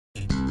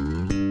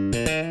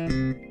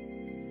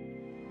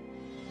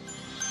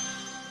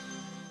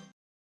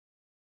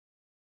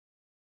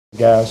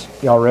guys.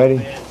 Y'all ready?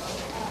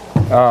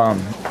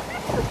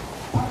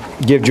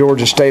 Give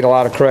Georgia State a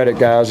lot of credit,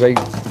 guys. They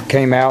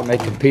came out and they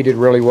competed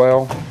really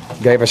well,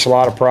 gave us a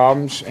lot of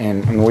problems,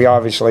 and we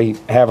obviously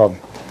have a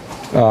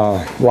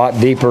lot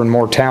deeper and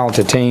more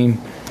talented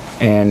team,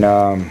 and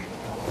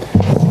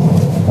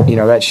you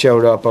know, that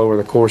showed up over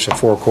the course of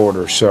 4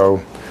 quarters.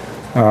 So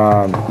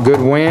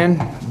good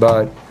win,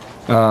 but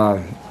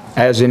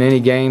as in any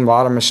game, a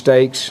lot of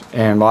mistakes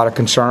and a lot of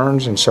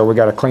concerns, and so we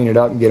got to clean it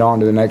up and get on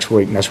to the next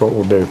week, and that's what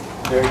we'll do.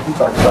 Derek, you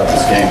talked about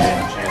this game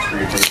being a chance for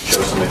your team to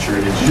show some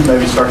maturity. Did you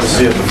maybe start to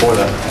see it before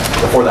the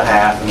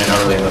half and then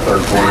early in the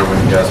 3rd quarter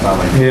when you guys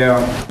finally?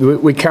 Yeah,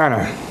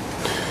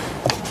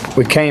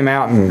 we came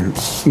out and,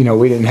 you know,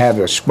 we didn't have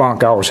the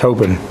spunk I was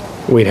hoping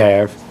we'd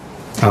have.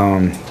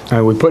 And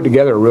we put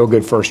together a real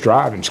good first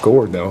drive and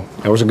scored, though.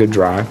 That was a good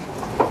drive.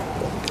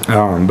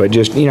 But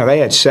just, you know, they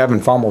had 7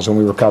 fumbles and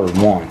we recovered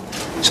 1.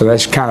 So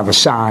that's kind of a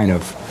sign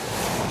of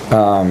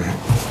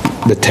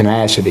the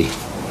tenacity.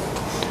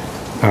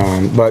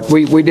 But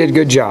we did a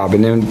good job.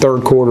 And then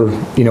 3rd quarter,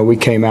 you know, we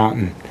came out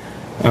and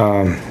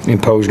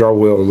imposed our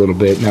will a little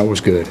bit, and that was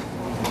good.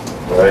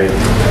 Ray,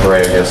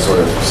 I guess, sort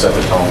of set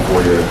the tone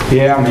for you.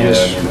 Yeah, I mean,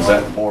 is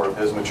that more of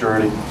his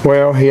maturity?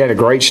 Well, he had a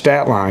great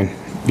stat line.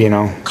 You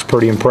know, it's a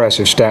pretty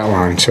impressive stat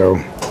line. So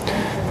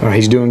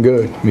he's doing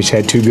good. He's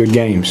had 2 good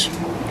games,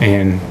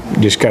 and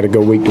just got to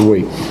go week to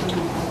week.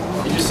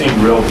 You just seemed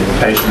real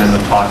patient in the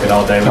pocket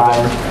all day.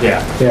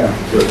 Yeah.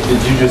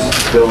 Did you just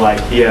feel like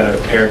he had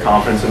an air of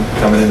confidence in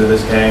coming into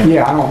this game?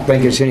 Yeah, I don't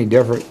think it's any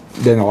different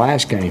than the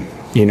last game.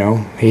 You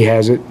know, he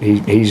has it.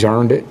 He's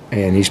earned it,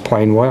 and he's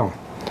playing well.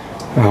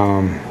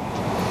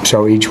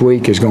 So each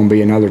week is going to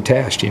be another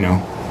test. You know,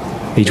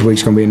 each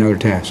week's going to be another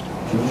test.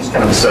 Can you just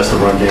kind of assess the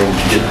run game?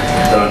 Did you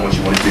get done what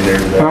you wanted to do there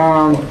today?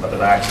 About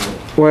the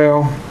accident?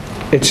 Well,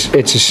 it's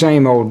the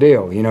same old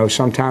deal. You know,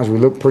 sometimes we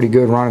look pretty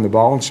good running the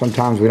ball, and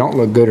sometimes we don't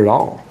look good at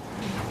all.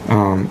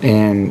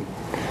 You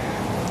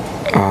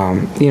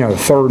know, the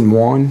 3rd and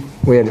 1,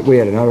 we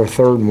had another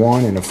 3rd and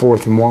 1 and a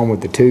 4th and 1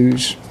 with the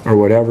 2s or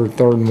whatever.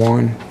 3rd and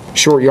 1.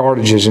 Short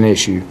yardage is an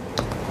issue.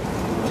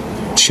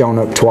 It's shown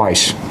up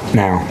twice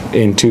now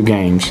in 2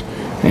 games,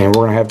 and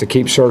we're going to have to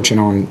keep searching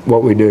on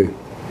what we do.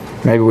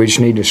 Maybe we just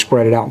need to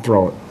spread it out and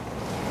throw it.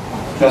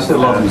 Justin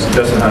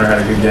Hunter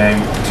had a good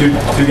game. Two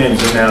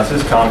games in now. It's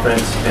his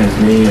confidence in his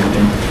knee, and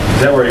is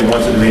that where he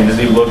wants it to be? And does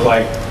he look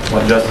like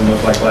what Justin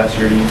looked like last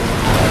year to you?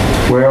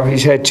 Well,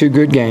 he's had 2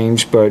 good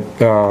games, but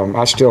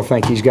I still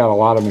think he's got a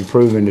lot of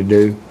improving to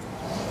do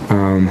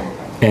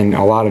and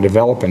a lot of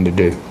developing to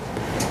do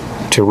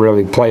to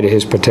really play to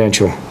his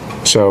potential.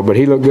 So, but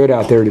he looked good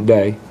out there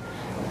today.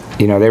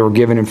 You know, they were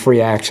giving him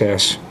free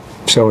access,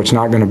 so it's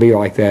not going to be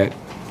like that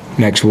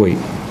next week.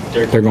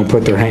 They're going to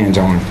put their hands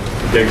on him.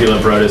 Derek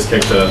Brodus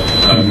kicked a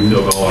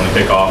field goal on the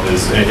kickoff.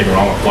 Is anything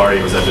wrong with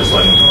Clardy? Was that just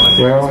letting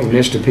Well, he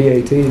missed a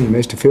PAT and he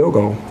missed a field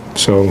goal.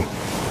 So,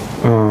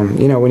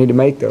 you know, we need to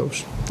make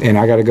those. And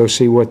I got to go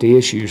see what the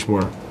issues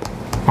were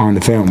on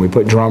the film. We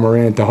put Drummer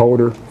in at the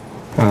holder,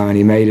 and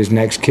he made his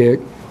next kick.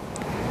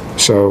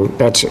 So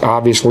that's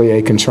obviously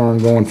a concern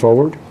going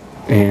forward.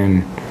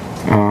 And,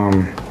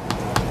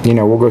 you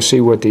know, we'll go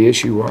see what the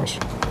issue was.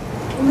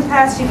 In the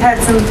past, you've had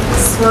some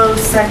slow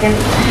second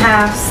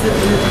halves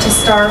to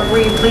start. Were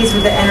you pleased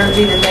with the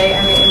energy that they,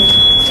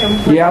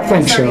 yeah, I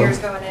think so.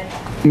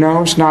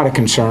 No, it's not a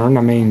concern.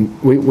 I mean,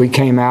 we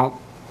came out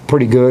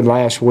pretty good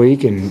last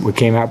week, and we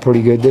came out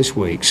pretty good this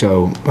week.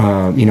 So,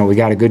 you know, we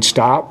got a good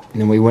stop,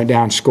 and then we went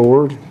down and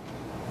scored.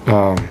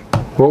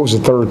 What was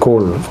the 3rd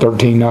quarter?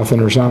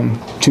 13-0 or something?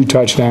 2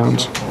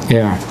 touchdowns.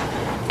 Yeah.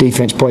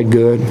 Defense played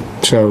good.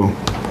 So.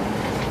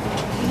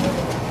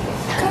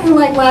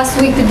 Like last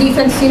week, the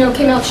defense, you know,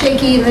 came out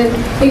shaky and then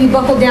maybe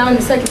buckled down in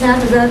the second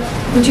half. Is that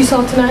what you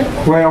saw tonight?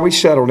 Well, we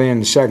settled in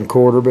the 2nd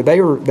quarter, but we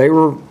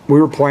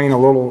were playing a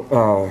little.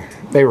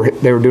 They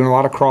were doing a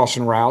lot of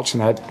crossing routes,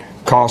 and that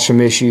caused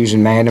some issues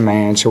in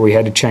man-to-man. So we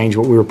had to change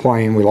what we were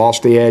playing. We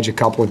lost the edge a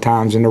couple of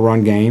times in the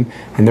run game,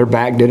 and their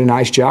back did a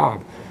nice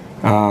job.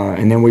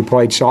 And then we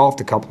played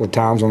soft a couple of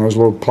times on those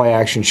little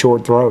play-action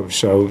short throws.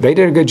 So they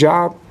did a good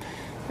job,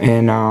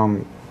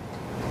 and.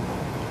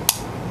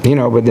 You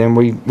know, but then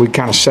we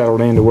kind of settled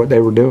into what they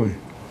were doing.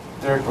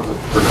 Derek, was it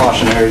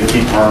precautionary to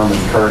keep Herm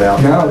and Kurt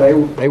out? No,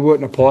 they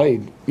wouldn't have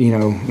played, you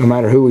know, no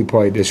matter who we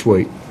played this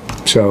week.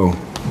 So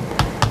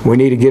we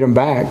need to get them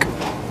back.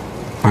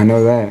 I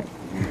know that.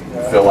 You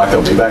feel like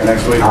they'll be back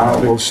next week?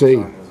 We'll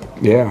see.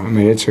 Yeah, I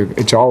mean,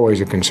 it's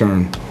always a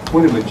concern.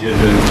 What did Legit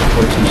do?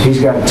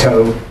 He's got a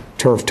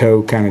turf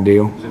toe kind of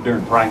deal. Was it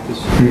during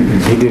practice?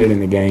 He did it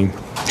in the game,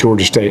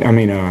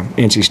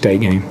 NC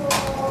State game.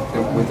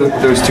 With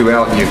those 2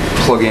 out, you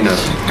plug in a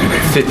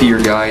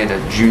 50-year guy and a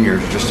junior,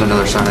 just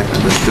another sign of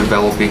kind of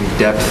developing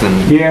depth.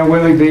 And yeah,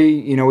 Willie B,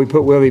 you know, we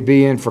put Willie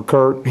B in for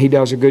Kurt. He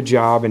does a good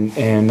job, and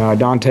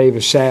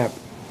Dontavis Sapp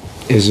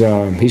is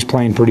he's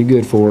playing pretty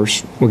good for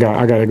us.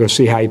 I got to go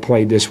see how he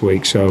played this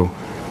week. So,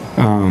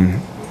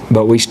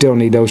 but we still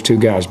need those 2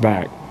 guys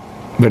back.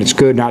 But it's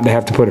good not to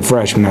have to put a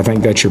freshman. I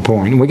think that's your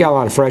point. And we got a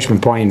lot of freshmen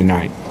playing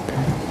tonight.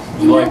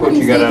 You like what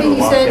you got out of the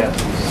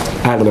Wildcats?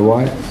 Out of the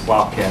what?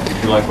 Wildcat.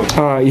 Did you like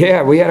what?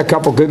 Yeah, we had a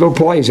couple good little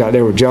plays out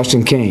there with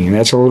Justin King, and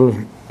that's a little,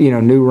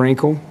 new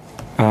wrinkle.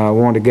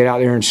 Wanted to get out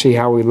there and see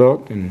how we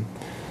looked, and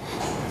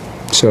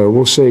so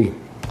we'll see.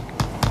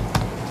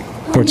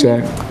 What's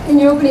that? In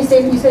your opening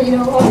statement, you said,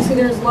 obviously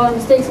there's a lot of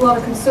mistakes, a lot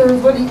of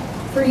concerns. What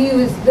for you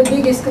is the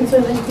biggest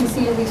concern that you can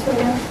see, at least right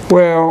now?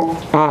 Well,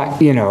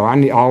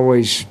 I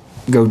always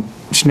go,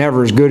 it's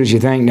never as good as you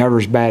think, never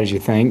as bad as you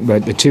think,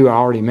 but the two I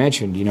already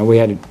mentioned,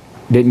 we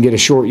didn't get a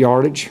short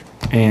yardage,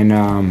 and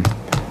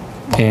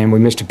we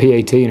missed a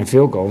PAT and a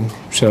field goal.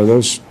 So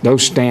those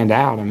stand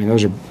out. I mean,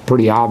 those are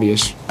pretty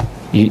obvious.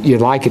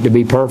 You'd like it to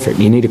be perfect.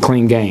 You need a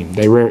clean game.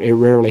 It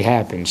rarely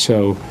happens.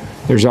 So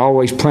there's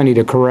always plenty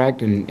to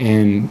correct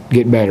and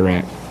get better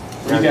at.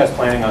 Were you guys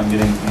planning on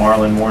getting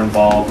Marlon more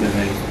involved and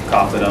then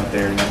Coughlin up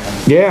there? And that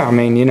kind of Yeah, I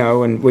mean,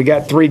 and we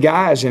got 3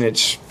 guys, and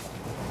it's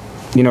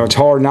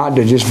hard not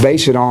to just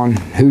base it on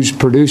who's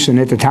producing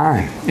at the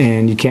time.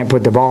 And you can't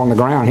put the ball on the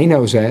ground. He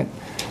knows that.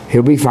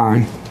 He'll be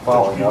fine.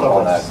 Following up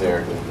on that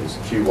there, is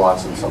Q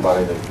Watson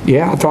somebody that...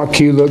 Yeah, I thought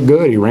Q looked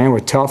good. He ran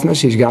with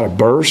toughness. He's got a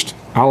burst.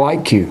 I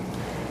like Q.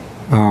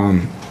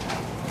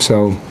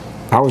 So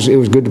it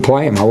was good to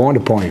play him. I wanted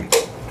to play him.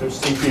 Coach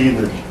CP,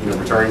 the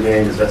return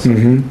game, is that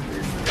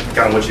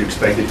kind of what you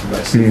expected from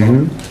that?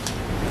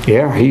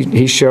 Yeah,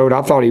 he showed.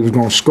 I thought he was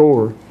going to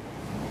score.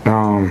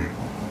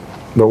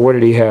 But what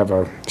did he have,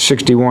 a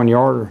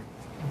 61-yarder?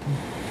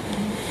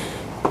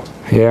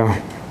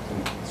 Yeah.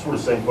 Sort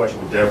of same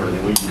question with Dever.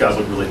 You guys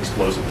look really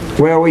explosive.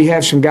 Well, we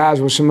have some guys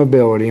with some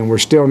ability, and we're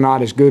still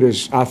not as good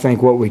as I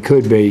think what we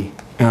could be.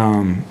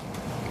 But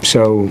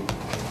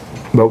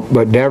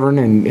Devon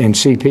and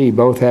CP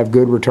both have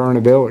good return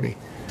ability.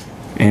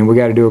 And we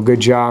got to do a good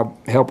job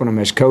helping them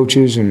as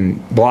coaches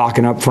and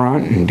blocking up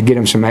front and to get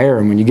them some air.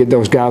 And when you get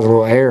those guys a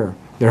little air,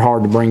 they're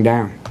hard to bring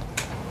down.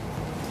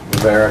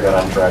 Rivera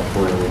got on track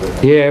for you a little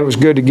bit. Yeah, it was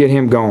good to get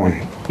him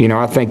going.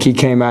 I think he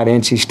came out of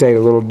NC State a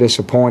little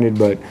disappointed,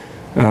 but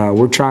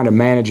we're trying to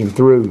manage him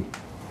through.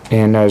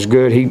 And it was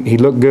good. He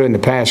looked good in the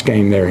pass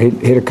game there. He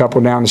hit a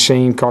couple down the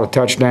seam, caught a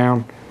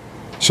touchdown.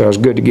 So it was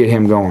good to get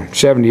him going.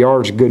 70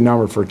 yards is a good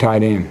number for a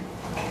tight end.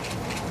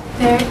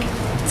 Derek,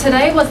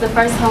 today was the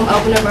first home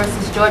opener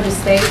versus Georgia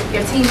State.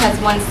 Your team has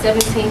won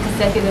 17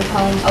 consecutive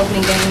home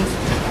opening games.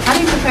 How do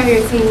you prepare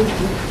your team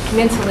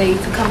mentally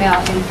to come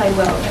out and play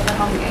well at the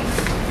home games?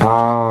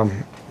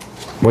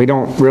 We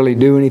don't really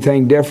do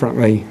anything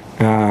differently.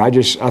 I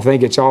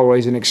think it's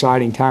always an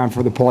exciting time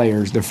for the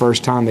players, the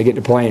first time they get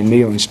to play in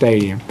Neyland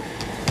Stadium.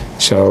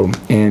 So,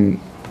 and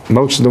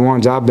most of the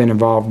ones I've been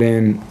involved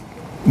in,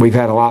 we've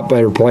had a lot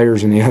better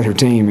players than the other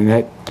team, and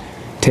that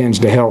tends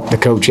to help the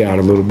coach out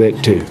a little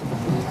bit too.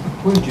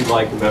 What did you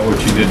like about what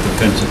you did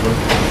defensively?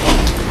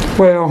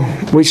 Well,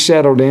 we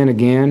settled in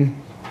again,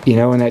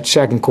 in that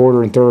second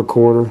quarter and third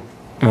quarter,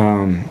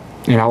 and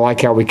I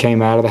like how we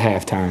came out of the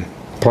halftime.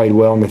 Played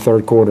well in the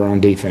third quarter on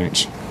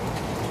defense.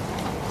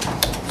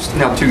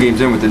 Now 2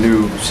 games in with the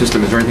new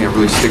system, is there anything that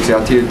really sticks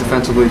out to you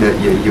defensively that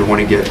you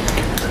want to get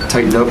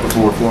tightened up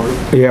before Florida?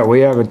 Yeah,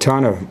 we have a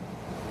ton of,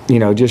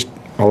 just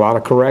a lot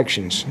of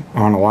corrections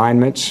on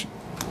alignments,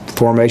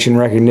 formation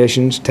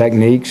recognitions,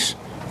 techniques.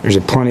 There's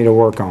plenty to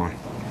work on.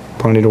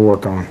 Plenty to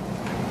work on.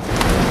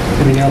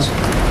 Anything else?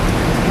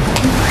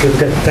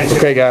 Good. Thanks.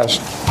 Okay, guys.